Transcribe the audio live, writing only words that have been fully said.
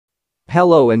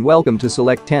Hello and welcome to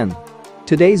Select 10.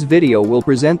 Today's video will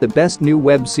present the best new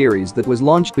web series that was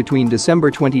launched between December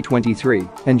 2023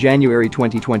 and January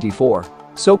 2024.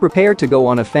 So prepare to go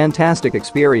on a fantastic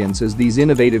experience as these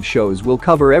innovative shows will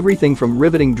cover everything from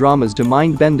riveting dramas to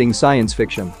mind-bending science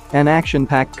fiction and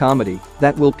action-packed comedy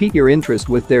that will pique your interest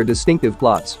with their distinctive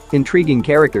plots, intriguing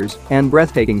characters, and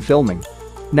breathtaking filming.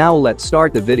 Now let's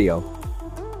start the video.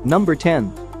 Number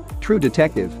 10. True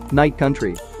Detective, Night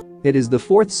Country. It is the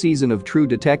fourth season of True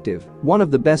Detective, one of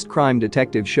the best crime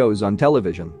detective shows on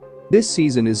television. This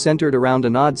season is centered around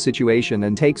an odd situation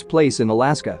and takes place in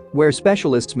Alaska, where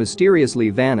specialists mysteriously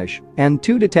vanish, and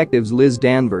two detectives Liz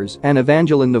Danvers and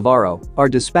Evangeline Navarro are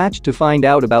dispatched to find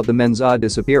out about the men's odd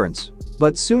disappearance.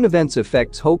 But soon events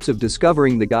affects hopes of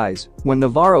discovering the guys when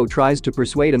Navarro tries to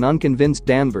persuade an unconvinced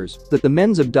Danvers that the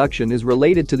men's abduction is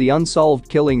related to the unsolved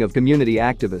killing of community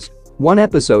activist. One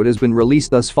episode has been released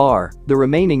thus far, the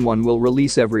remaining one will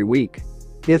release every week.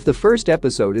 If the first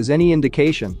episode is any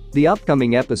indication, the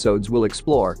upcoming episodes will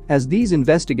explore as these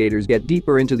investigators get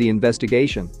deeper into the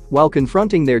investigation while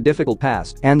confronting their difficult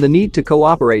past and the need to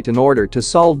cooperate in order to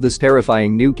solve this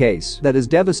terrifying new case that has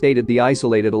devastated the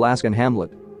isolated Alaskan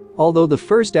hamlet. Although the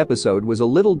first episode was a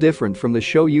little different from the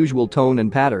show's usual tone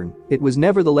and pattern, it was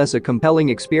nevertheless a compelling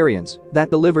experience that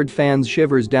delivered fans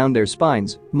shivers down their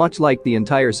spines, much like the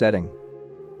entire setting.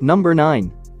 Number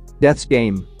 9. Death's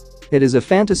Game. It is a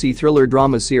fantasy thriller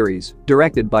drama series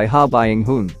directed by Ha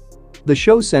Byung-hun. The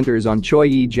show centers on Choi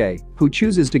E-jae, who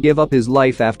chooses to give up his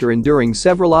life after enduring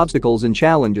several obstacles and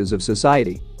challenges of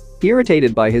society.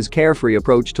 Irritated by his carefree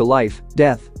approach to life,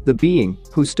 death, the being,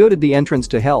 who stood at the entrance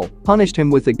to hell, punished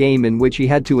him with a game in which he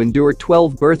had to endure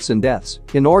 12 births and deaths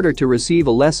in order to receive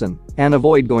a lesson and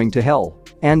avoid going to hell.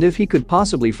 And if he could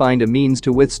possibly find a means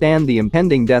to withstand the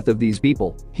impending death of these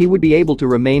people, he would be able to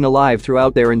remain alive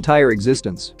throughout their entire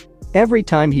existence. Every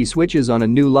time he switches on a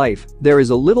new life, there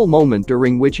is a little moment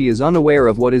during which he is unaware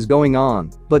of what is going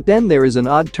on, but then there is an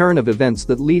odd turn of events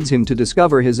that leads him to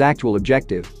discover his actual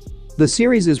objective. The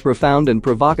series' profound and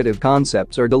provocative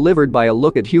concepts are delivered by a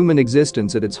look at human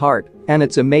existence at its heart, and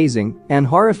its amazing and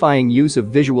horrifying use of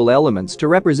visual elements to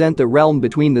represent the realm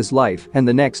between this life and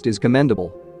the next is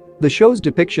commendable. The show's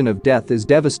depiction of death is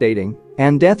devastating,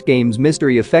 and Death Game's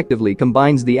mystery effectively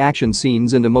combines the action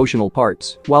scenes and emotional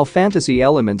parts, while fantasy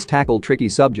elements tackle tricky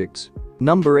subjects.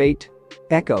 Number 8.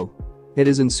 Echo. It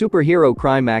is an superhero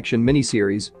crime action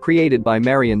miniseries created by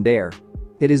Marion Dare.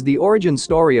 It is the origin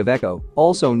story of Echo,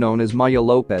 also known as Maya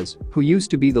Lopez, who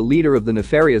used to be the leader of the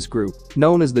nefarious group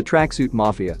known as the Tracksuit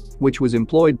Mafia, which was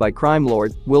employed by crime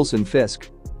lord Wilson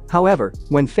Fisk. However,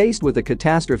 when faced with a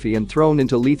catastrophe and thrown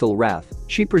into lethal wrath,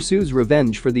 she pursues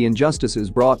revenge for the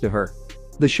injustices brought to her.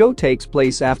 The show takes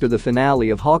place after the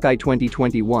finale of Hawkeye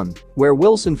 2021, where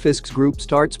Wilson Fisk's group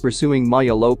starts pursuing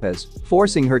Maya Lopez,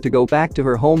 forcing her to go back to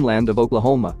her homeland of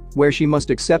Oklahoma, where she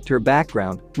must accept her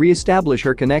background, re-establish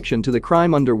her connection to the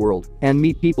crime underworld, and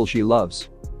meet people she loves.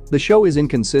 The show is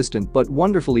inconsistent but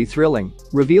wonderfully thrilling,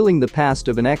 revealing the past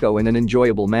of an Echo in an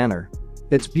enjoyable manner.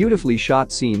 Its beautifully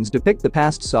shot scenes depict the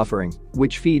past suffering,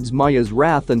 which feeds Maya's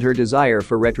wrath and her desire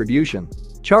for retribution.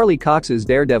 Charlie Cox's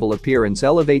daredevil appearance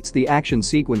elevates the action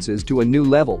sequences to a new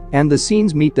level, and the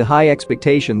scenes meet the high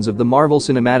expectations of the Marvel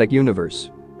Cinematic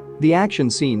Universe. The action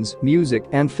scenes, music,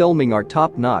 and filming are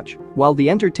top-notch, while the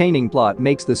entertaining plot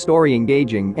makes the story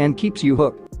engaging and keeps you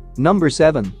hooked. Number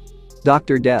 7.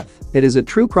 Dr. Death. It is a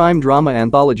true crime drama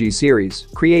anthology series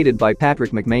created by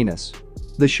Patrick McManus.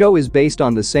 The show is based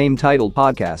on the same titled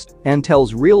podcast and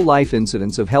tells real-life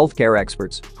incidents of healthcare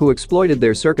experts who exploited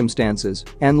their circumstances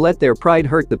and let their pride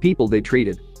hurt the people they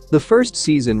treated. The first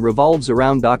season revolves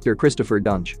around Dr. Christopher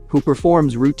Dunch, who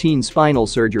performs routine spinal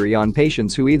surgery on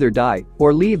patients who either die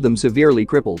or leave them severely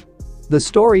crippled. The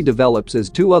story develops as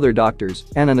two other doctors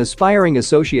and an aspiring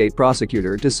associate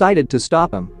prosecutor decided to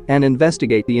stop him and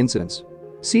investigate the incidents.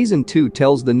 Season 2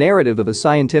 tells the narrative of a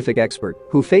scientific expert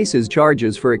who faces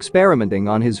charges for experimenting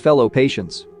on his fellow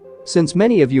patients. Since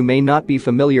many of you may not be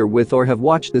familiar with or have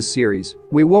watched this series,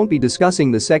 we won't be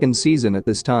discussing the second season at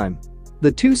this time.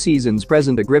 The two seasons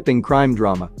present a gripping crime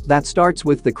drama that starts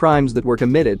with the crimes that were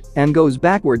committed and goes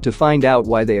backward to find out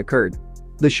why they occurred.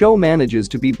 The show manages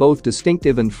to be both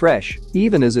distinctive and fresh,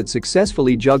 even as it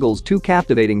successfully juggles two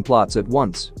captivating plots at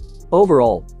once.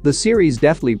 Overall, the series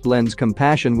deftly blends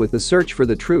compassion with the search for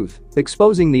the truth,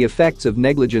 exposing the effects of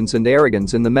negligence and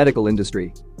arrogance in the medical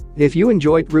industry. If you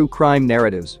enjoy true crime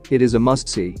narratives, it is a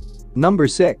must-see. Number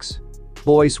 6.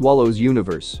 Boy Swallows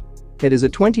Universe. It is a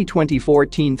 2024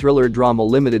 teen thriller drama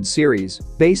limited series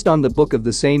based on the book of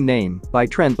the same name by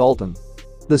Trent Bolton.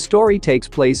 The story takes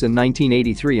place in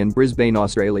 1983 in Brisbane,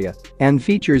 Australia, and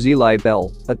features Eli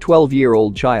Bell, a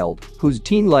 12-year-old child whose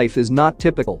teen life is not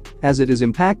typical, as it is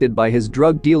impacted by his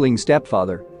drug-dealing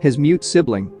stepfather, his mute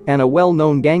sibling, and a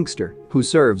well-known gangster who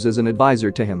serves as an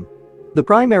advisor to him. The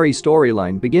primary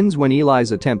storyline begins when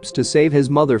Eli's attempts to save his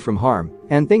mother from harm,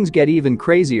 and things get even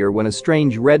crazier when a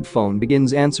strange red phone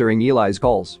begins answering Eli's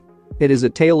calls. It is a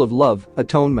tale of love,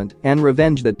 atonement, and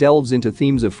revenge that delves into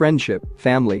themes of friendship,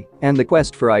 family, and the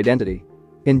quest for identity.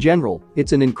 In general,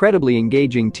 it's an incredibly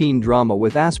engaging teen drama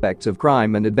with aspects of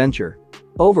crime and adventure.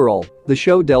 Overall, the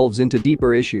show delves into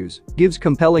deeper issues, gives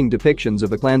compelling depictions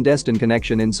of a clandestine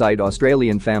connection inside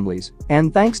Australian families,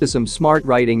 and thanks to some smart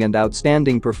writing and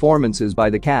outstanding performances by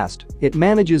the cast, it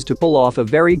manages to pull off a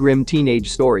very grim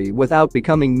teenage story without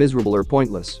becoming miserable or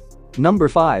pointless. Number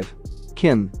 5.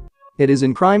 Kin. It is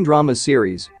a crime drama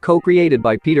series, co-created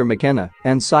by Peter McKenna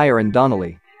and Ciarán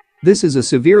Donnelly. This is a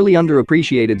severely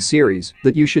underappreciated series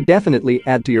that you should definitely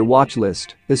add to your watch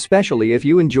list, especially if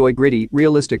you enjoy gritty,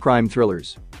 realistic crime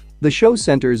thrillers. The show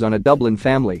centers on a Dublin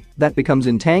family that becomes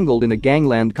entangled in a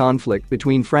gangland conflict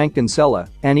between Frank Kinsella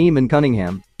and Eamon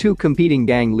Cunningham, two competing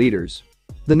gang leaders.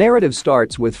 The narrative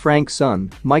starts with Frank's son,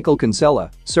 Michael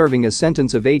Kinsella, serving a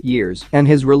sentence of 8 years and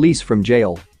his release from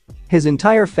jail. His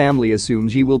entire family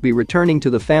assumes he will be returning to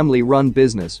the family-run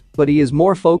business, but he is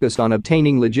more focused on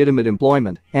obtaining legitimate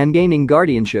employment and gaining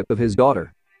guardianship of his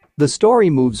daughter. The story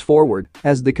moves forward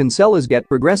as the Kinsellas get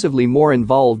progressively more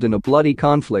involved in a bloody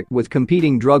conflict with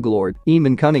competing drug lord,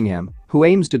 Eamon Cunningham, who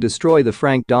aims to destroy the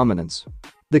Frank dominance.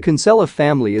 The Kinsella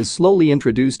family is slowly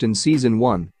introduced in season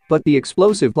 1, but the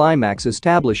explosive climax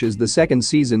establishes the second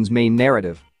season's main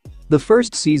narrative. The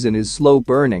first season is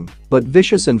slow-burning, but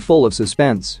vicious and full of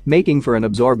suspense, making for an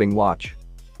absorbing watch.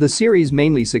 The series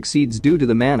mainly succeeds due to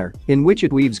the manner in which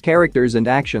it weaves characters and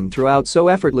action throughout so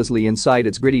effortlessly inside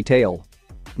its gritty tale.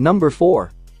 Number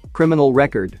 4. Criminal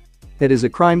Record. It is a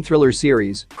crime thriller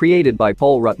series created by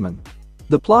Paul Ruttman.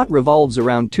 The plot revolves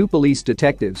around two police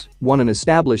detectives, one an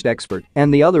established expert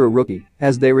and the other a rookie,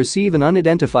 as they receive an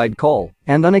unidentified call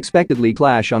and unexpectedly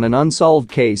clash on an unsolved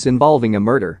case involving a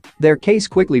murder. Their case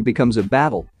quickly becomes a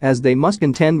battle as they must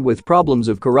contend with problems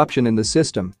of corruption in the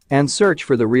system and search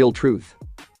for the real truth.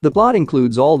 The plot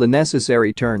includes all the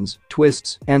necessary turns,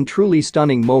 twists, and truly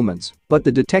stunning moments, but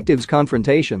the detectives'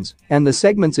 confrontations and the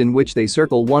segments in which they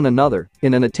circle one another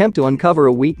in an attempt to uncover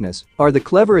a weakness are the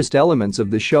cleverest elements of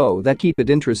the show that keep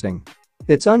it interesting.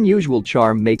 Its unusual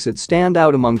charm makes it stand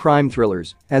out among crime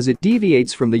thrillers, as it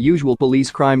deviates from the usual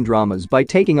police crime dramas by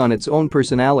taking on its own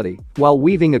personality while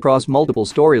weaving across multiple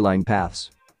storyline paths.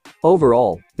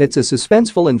 Overall, it's a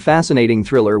suspenseful and fascinating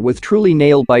thriller with truly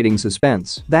nail-biting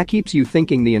suspense that keeps you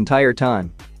thinking the entire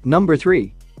time. Number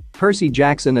 3. Percy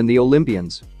Jackson and the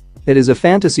Olympians. It is a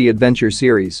fantasy adventure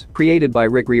series created by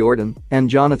Rick Riordan and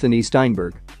Jonathan E.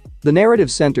 Steinberg. The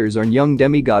narrative centers on young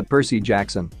demigod Percy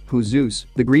Jackson, who Zeus,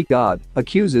 the Greek god,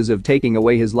 accuses of taking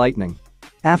away his lightning.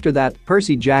 After that,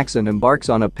 Percy Jackson embarks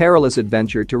on a perilous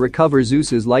adventure to recover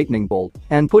Zeus's lightning bolt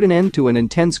and put an end to an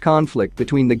intense conflict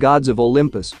between the gods of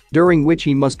Olympus, during which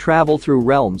he must travel through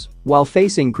realms while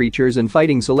facing creatures and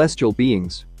fighting celestial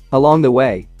beings. Along the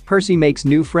way, Percy makes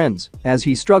new friends as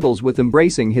he struggles with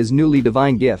embracing his newly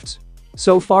divine gifts.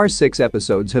 So far 6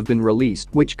 episodes have been released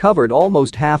which covered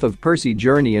almost half of Percy's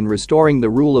journey in restoring the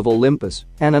rule of Olympus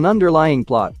and an underlying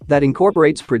plot that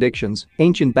incorporates predictions,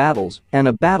 ancient battles, and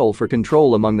a battle for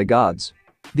control among the gods.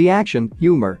 The action,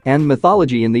 humor, and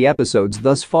mythology in the episodes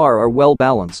thus far are well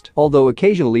balanced, although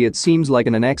occasionally it seems like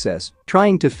an excess,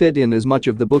 trying to fit in as much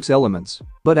of the book's elements.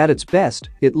 But at its best,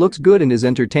 it looks good and is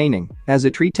entertaining, as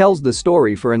it retells the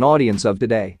story for an audience of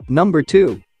today. Number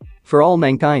 2. For All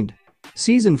Mankind.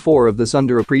 Season 4 of this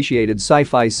underappreciated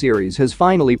sci-fi series has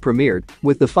finally premiered,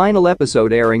 with the final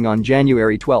episode airing on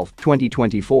January 12,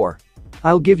 2024.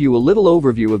 I'll give you a little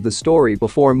overview of the story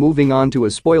before moving on to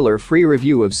a spoiler-free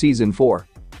review of Season 4.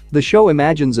 The show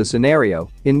imagines a scenario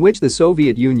in which the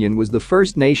Soviet Union was the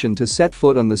first nation to set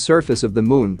foot on the surface of the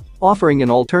moon, offering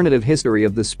an alternative history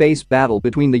of the space battle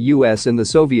between the US and the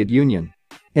Soviet Union.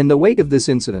 In the wake of this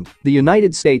incident, the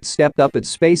United States stepped up its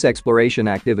space exploration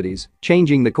activities,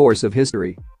 changing the course of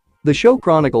history. The show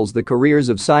chronicles the careers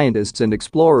of scientists and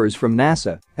explorers from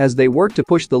NASA as they work to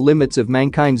push the limits of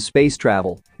mankind's space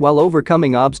travel while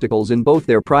overcoming obstacles in both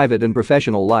their private and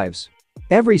professional lives.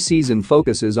 Every season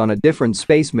focuses on a different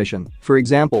space mission. For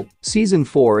example, Season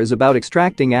 4 is about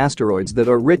extracting asteroids that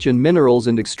are rich in minerals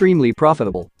and extremely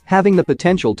profitable, having the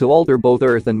potential to alter both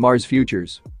Earth and Mars'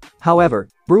 futures. However,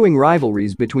 brewing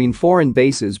rivalries between foreign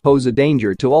bases pose a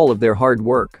danger to all of their hard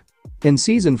work. In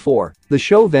Season 4, the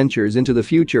show ventures into the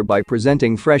future by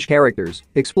presenting fresh characters,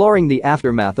 exploring the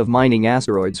aftermath of mining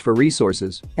asteroids for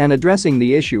resources, and addressing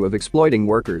the issue of exploiting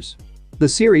workers. The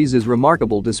series is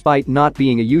remarkable despite not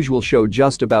being a usual show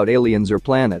just about aliens or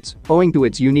planets, owing to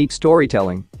its unique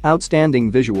storytelling,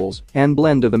 outstanding visuals, and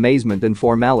blend of amazement and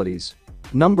formalities.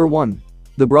 Number 1.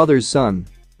 The Brother's Son.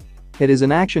 It is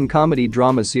an action comedy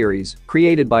drama series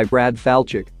created by Brad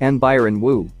Falchuk and Byron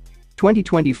Wu.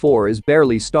 2024 is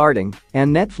barely starting,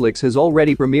 and Netflix has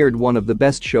already premiered one of the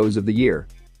best shows of the year.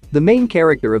 The main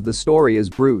character of the story is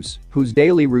Bruce, whose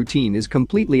daily routine is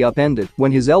completely upended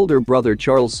when his elder brother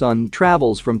Charles' son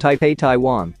travels from Taipei,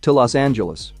 Taiwan, to Los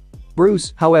Angeles.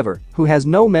 Bruce, however, who has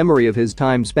no memory of his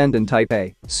time spent in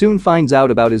Taipei, soon finds out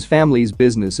about his family's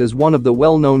business as one of the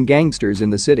well-known gangsters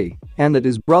in the city, and that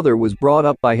his brother was brought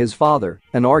up by his father,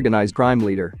 an organized crime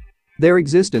leader. Their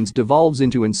existence devolves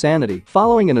into insanity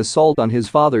following an assault on his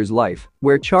father's life,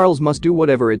 where Charles must do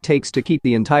whatever it takes to keep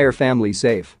the entire family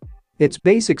safe. Its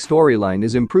basic storyline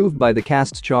is improved by the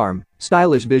cast's charm,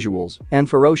 stylish visuals, and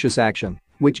ferocious action,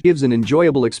 which gives an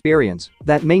enjoyable experience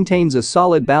that maintains a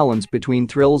solid balance between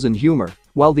thrills and humor,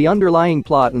 while the underlying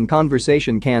plot and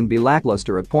conversation can be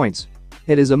lackluster at points.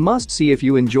 It is a must-see if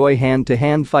you enjoy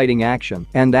hand-to-hand fighting action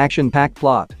and action-packed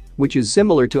plot, which is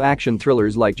similar to action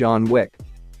thrillers like John Wick.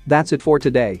 That's it for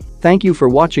today. Thank you for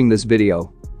watching this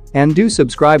video. And do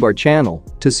subscribe our channel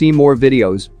to see more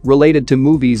videos related to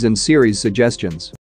movies and series suggestions.